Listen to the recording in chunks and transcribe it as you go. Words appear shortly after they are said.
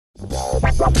Hey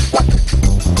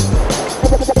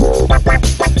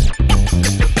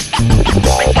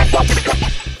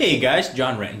guys,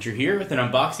 John Rettinger here with an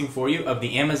unboxing for you of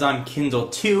the Amazon Kindle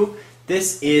 2.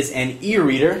 This is an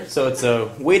e-reader, so it's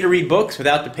a way to read books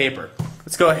without the paper.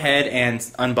 Let's go ahead and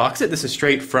unbox it. This is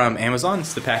straight from Amazon.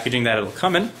 It's the packaging that it'll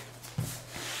come in.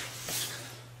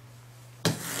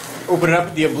 Open it up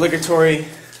with the obligatory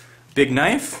big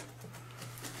knife.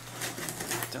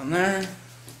 Down there.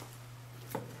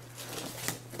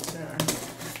 There.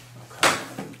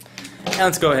 Okay. Now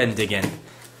let's go ahead and dig in.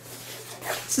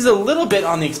 This is a little bit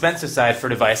on the expensive side for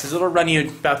devices. It'll run you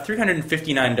about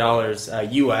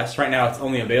 $359 US. Right now it's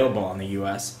only available on the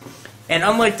US. And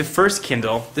unlike the first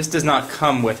Kindle, this does not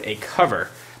come with a cover.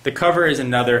 The cover is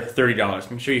another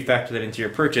 $30. Make sure you factor that into your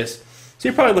purchase. So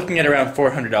you're probably looking at around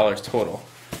 $400 total.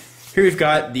 Here we've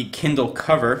got the Kindle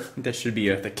cover. That should be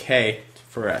the K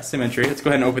for symmetry. Let's go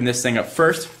ahead and open this thing up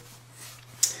first.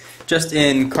 Just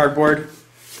in cardboard.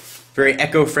 Very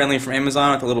eco-friendly from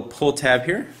Amazon with a little pull tab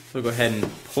here. So we'll go ahead and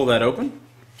pull that open.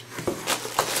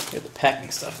 Get the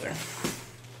packing stuff there.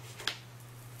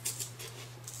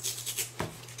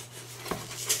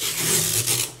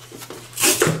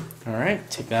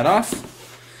 Alright, take that off.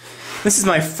 This is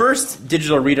my first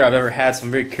digital reader I've ever had, so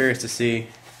I'm very curious to see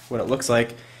what it looks like.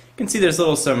 You can see there's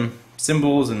some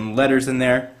symbols and letters in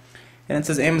there. And it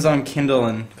says Amazon Kindle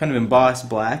in kind of embossed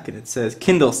black, and it says,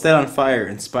 Kindle, set on fire,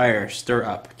 inspire, stir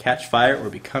up, catch fire, or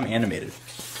become animated.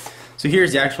 So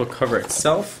here's the actual cover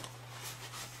itself.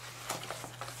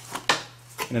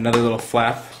 And another little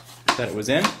flap that it was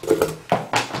in.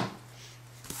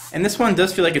 And this one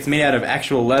does feel like it's made out of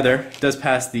actual leather. It does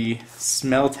pass the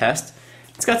smell test.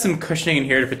 It's got some cushioning in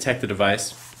here to protect the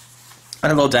device. And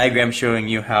a little diagram showing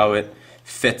you how it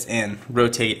fits in,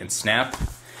 rotate, and snap.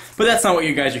 But that's not what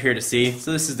you guys are here to see.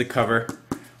 So this is the cover,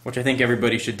 which I think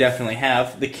everybody should definitely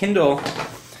have. The Kindle,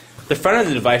 the front of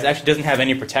the device actually doesn't have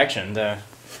any protection.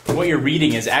 What you're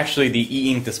reading is actually the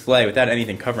e-ink display without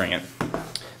anything covering it.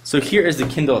 So here is the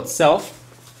Kindle itself.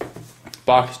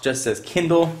 Box just says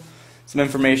Kindle. Some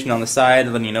information on the side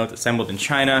letting you know it's assembled in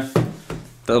China.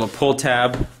 The little pull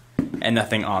tab and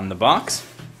nothing on the box.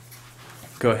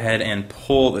 Go ahead and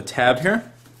pull the tab here.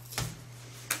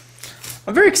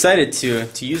 I'm very excited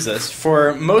to use this.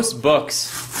 For most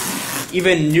books,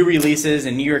 even new releases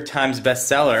and New York Times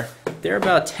bestseller, they're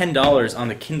about $10 on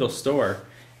the Kindle store.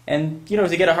 And you know,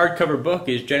 to get a hardcover book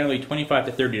is generally $25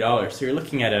 to $30. So you're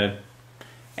looking at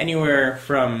anywhere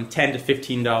from $10 to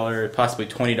 $15, possibly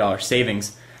 $20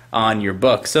 savings on your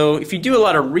book. So if you do a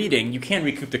lot of reading, you can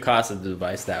recoup the cost of the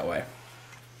device that way.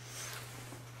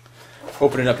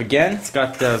 Open it up again. It's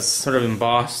got those sort of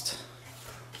embossed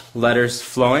letters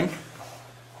flowing.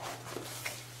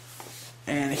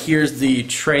 And here's the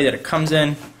tray that it comes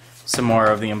in. Some more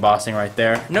of the embossing right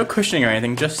there. No cushioning or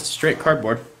anything, just straight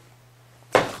cardboard.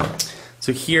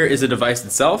 So here is the device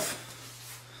itself.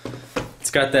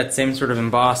 It's got that same sort of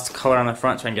embossed color on the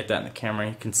front. Try and get that in the camera.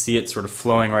 You can see it sort of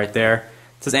flowing right there.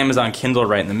 It says Amazon Kindle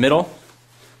right in the middle.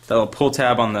 That little pull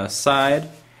tab on the side.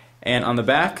 And on the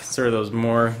back, sort of those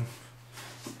more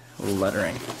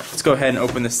lettering. Let's go ahead and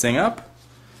open this thing up.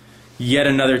 Yet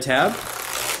another tab.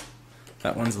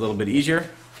 That one's a little bit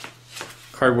easier.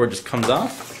 Cardboard just comes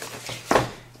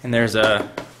off. And there's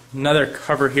another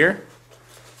cover here.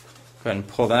 Go ahead and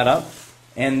pull that up.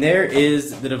 And there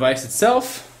is the device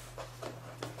itself.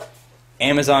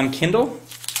 Amazon Kindle.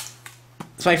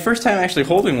 It's my first time actually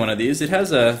holding one of these. It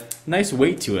has a nice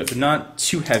weight to it, but not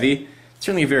too heavy. It's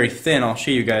certainly very thin. I'll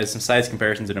show you guys some size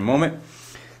comparisons in a moment.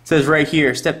 It says right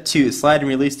here, step 2, slide and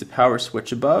release the power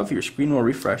switch above. Your screen will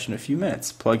refresh in a few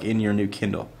minutes. Plug in your new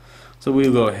Kindle. So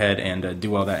we'll go ahead and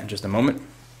do all that in just a moment.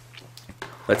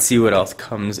 Let's see what else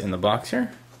comes in the box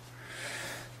here.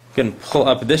 Go ahead and pull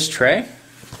up this tray.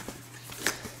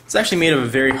 It's actually made of a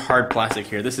very hard plastic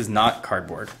here. This is not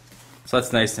cardboard. So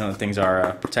that's nice to know that things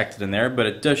are protected in there, but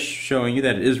it does showing you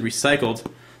that it is recycled,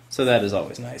 so that is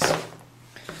always nice.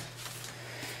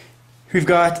 We've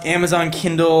got Amazon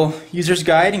Kindle User's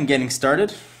Guide and Getting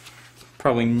Started.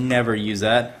 Probably never use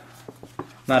that.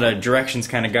 Not a directions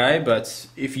kind of guy, but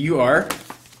if you are,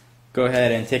 go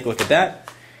ahead and take a look at that.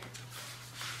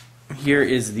 Here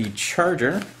is the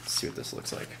charger. Let's see what this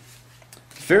looks like.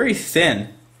 Very thin.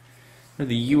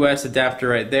 The US adapter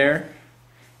right there.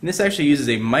 And this actually uses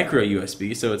a micro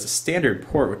USB, so it's a standard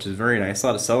port, which is very nice. A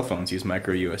lot of cell phones use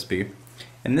micro USB.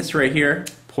 And this right here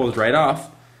pulls right off,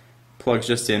 plugs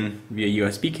just in via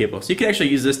USB cable. So you can actually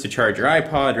use this to charge your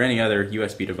iPod or any other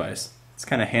USB device. It's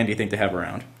kind of a handy thing to have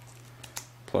around.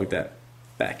 Plug that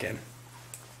back in.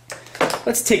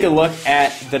 Let's take a look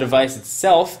at the device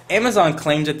itself. Amazon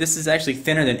claims that this is actually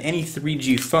thinner than any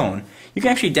 3G phone. You can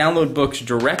actually download books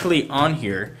directly on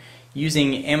here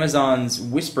using Amazon's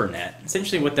WhisperNet.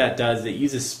 Essentially what that does is it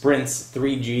uses Sprint's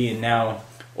 3G and now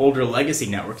older legacy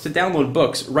networks to download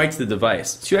books right to the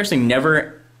device. So you actually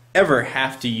never ever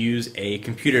have to use a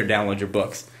computer to download your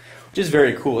books, which is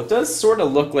very cool. It does sort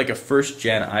of look like a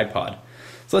first-gen iPod.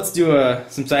 So let's do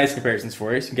some size comparisons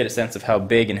for you so you can get a sense of how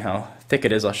big and how thick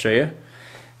it is. I'll show you.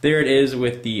 There it is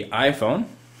with the iPhone.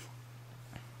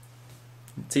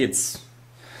 See, it's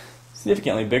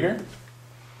significantly bigger.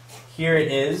 Here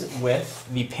it is with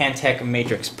the Pantech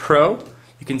Matrix Pro.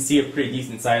 You can see a pretty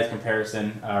decent size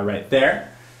comparison right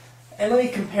there. And let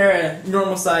me compare a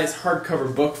normal size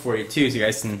hardcover book for you too, so you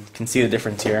guys can see the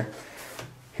difference here.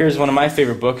 Here's one of my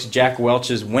favorite books, Jack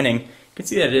Welch's Winning. You can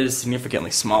see that it is significantly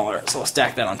smaller, so I'll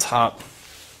stack that on top.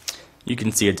 You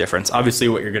can see a difference. Obviously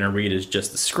what you're going to read is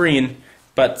just the screen,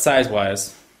 but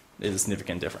size-wise, there's a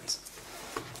significant difference.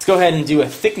 Let's go ahead and do a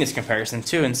thickness comparison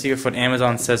too and see if what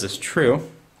Amazon says is true.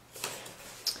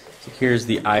 So here's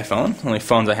the iPhone, only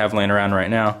phones I have laying around right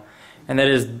now, and that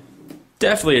is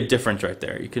definitely a difference right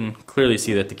there. You can clearly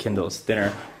see that the Kindle is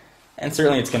thinner, and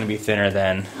certainly it's going to be thinner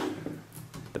than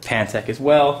the Pantech as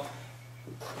well.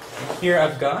 Here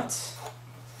I've got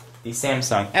the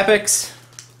Samsung Epics.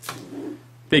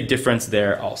 Big difference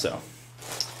there also.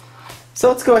 So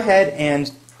let's go ahead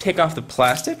and take off the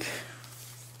plastic.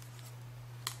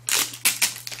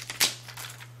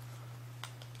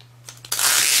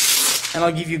 And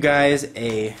I'll give you guys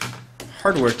a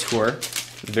hardware tour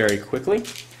very quickly.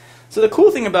 So the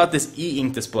cool thing about this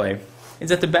e-ink display is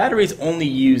that the battery is only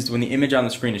used when the image on the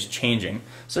screen is changing.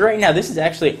 So right now this is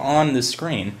actually on the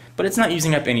screen, but it's not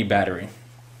using up any battery,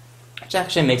 which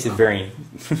actually makes it very,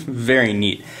 very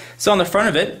neat. So on the front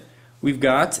of it, we've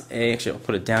got actually I'll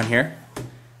put it down here.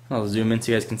 I'll zoom in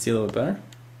so you guys can see a little bit better.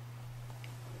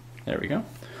 There we go.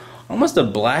 Almost a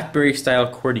BlackBerry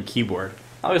style QWERTY keyboard.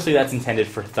 Obviously that's intended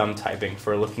for thumb typing,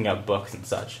 for looking up books and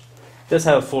such. It does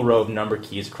have a full row of number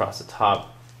keys across the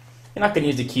top. You're not going to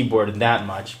use the keyboard that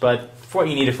much, but for what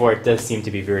you need it for, it does seem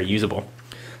to be very usable.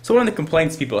 So one of the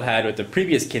complaints people had with the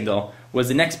previous Kindle was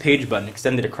the next page button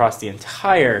extended across the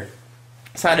entire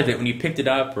side of it. When you picked it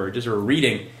up or just were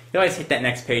reading, you always hit that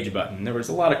next page button. There was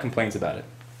a lot of complaints about it.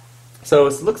 So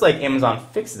it looks like Amazon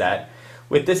fixed that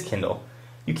with this Kindle.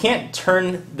 You can't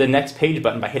turn the next page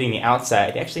button by hitting the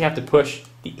outside. You actually have to push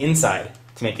the inside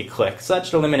to make it click. So that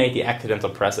should eliminate the accidental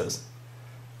presses.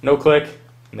 No click,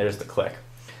 and there's the click.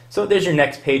 So there's your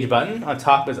next page button. On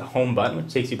top is a home button,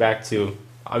 which takes you back to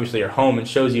obviously your home and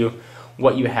shows you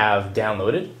what you have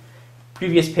downloaded.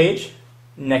 Previous page,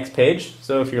 next page.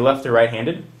 So if you're left or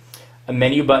right-handed, a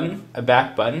menu button, a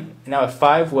back button, and now a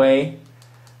 5-way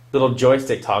little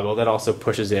joystick toggle that also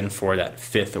pushes in for that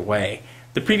 5th way.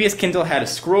 The previous Kindle had a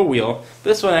scroll wheel, but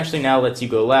this one actually now lets you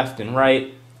go left and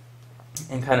right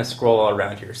and kind of scroll all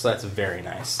around here, so that's very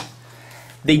nice.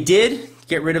 They did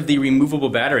get rid of the removable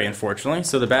battery, unfortunately,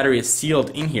 so the battery is sealed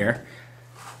in here.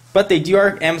 But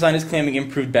Amazon is claiming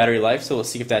improved battery life, so we'll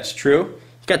see if that's true.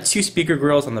 You've got 2 speaker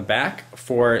grills on the back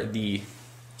for the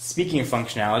speaking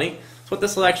functionality. So what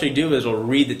this will actually do is it'll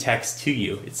read the text to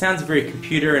you. It sounds very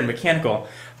computer and mechanical,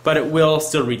 but it will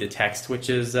still read the text, which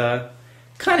is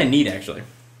kind of neat actually.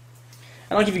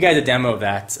 And I'll give you guys a demo of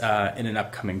that in an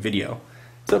upcoming video.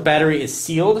 So battery is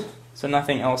sealed, so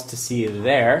nothing else to see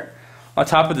there. On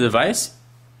top of the device,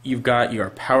 you've got your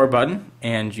power button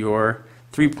and your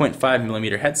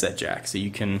 3.5mm headset jack, so you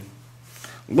can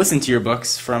listen to your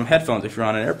books from headphones if you're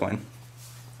on an airplane.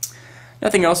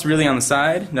 Nothing else really on the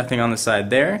side, nothing on the side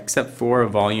there, except for a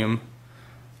volume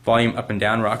up and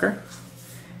down rocker.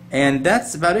 And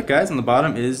that's about it, guys. On the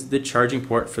bottom is the charging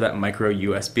port for that micro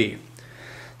USB.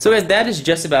 So guys, that is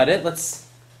just about it. Let's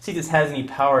see if this has any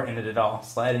power in it at all.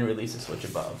 Slide and release the switch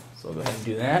above. So we'll go ahead and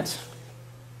do that.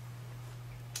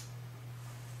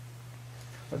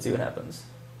 Let's see what happens.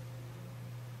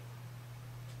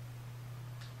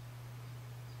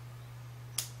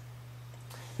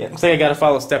 Yeah, looks like I got to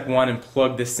follow step 1 and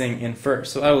plug this thing in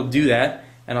first. So I will do that,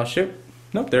 and I'll show.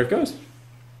 Nope, there it goes.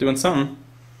 Doing something.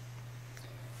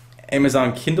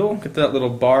 Amazon Kindle, get that little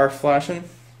bar flashing,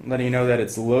 letting you know that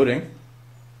it's loading.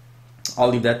 I'll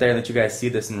leave that there and let you guys see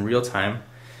this in real time.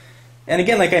 And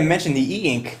again, like I mentioned, the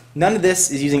e-ink, none of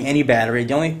this is using any battery.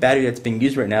 The only battery that's being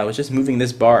used right now is just moving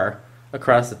this bar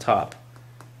across the top.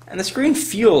 And the screen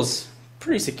feels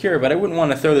pretty secure, but I wouldn't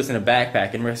want to throw this in a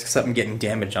backpack and risk something getting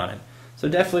damaged on it. So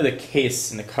definitely the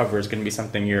case and the cover is going to be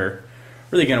something you're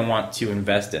really going to want to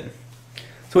invest in.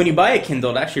 So when you buy a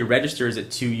Kindle, it actually registers it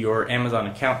to your Amazon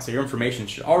account, so your information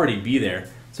should already be there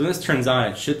So when this turns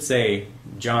on, it should say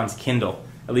John's Kindle,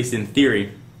 at least in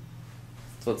theory.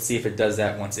 So let's see if it does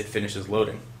that once it finishes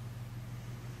loading.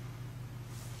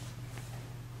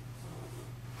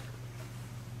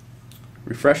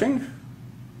 Refreshing.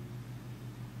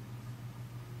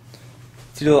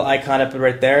 See the little icon up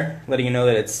right there, letting you know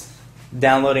that it's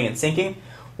downloading and syncing.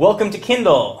 Welcome to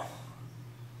Kindle.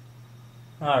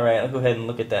 Alright, I'll go ahead and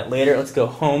look at that later. Let's go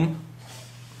home.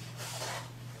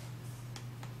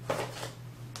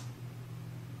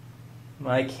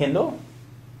 My Kindle.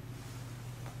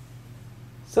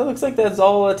 So it looks like that's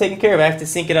all taken care of. I have to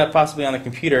sync it up possibly on the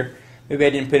computer. Maybe I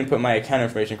didn't input my account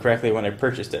information correctly when I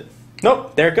purchased it.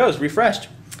 Nope, there it goes, refreshed.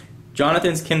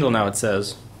 Jonathan's Kindle now, it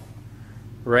says,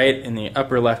 right in the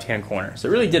upper left-hand corner. So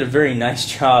it really did a very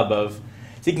nice job of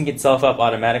syncing itself up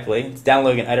automatically. It's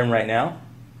downloading an item right now.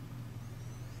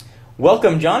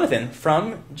 Welcome, Jonathan,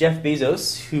 from Jeff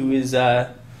Bezos, who is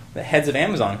the heads of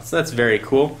Amazon. So that's very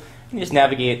cool. You can just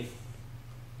navigate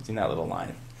using that little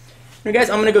line. Alright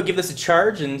guys, I'm going to go give this a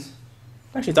charge, and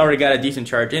actually it's already got a decent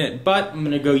charge in it, but I'm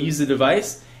going to go use the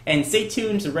device, and stay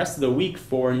tuned the rest of the week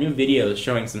for new videos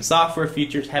showing some software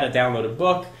features, how to download a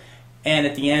book, and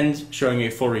at the end showing you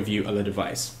a full review of the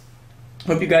device.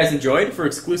 Hope you guys enjoyed. For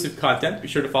exclusive content, be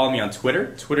sure to follow me on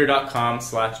Twitter,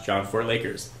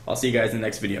 twitter.com/John4Lakers. I'll see you guys in the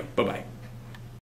next video. Bye-bye.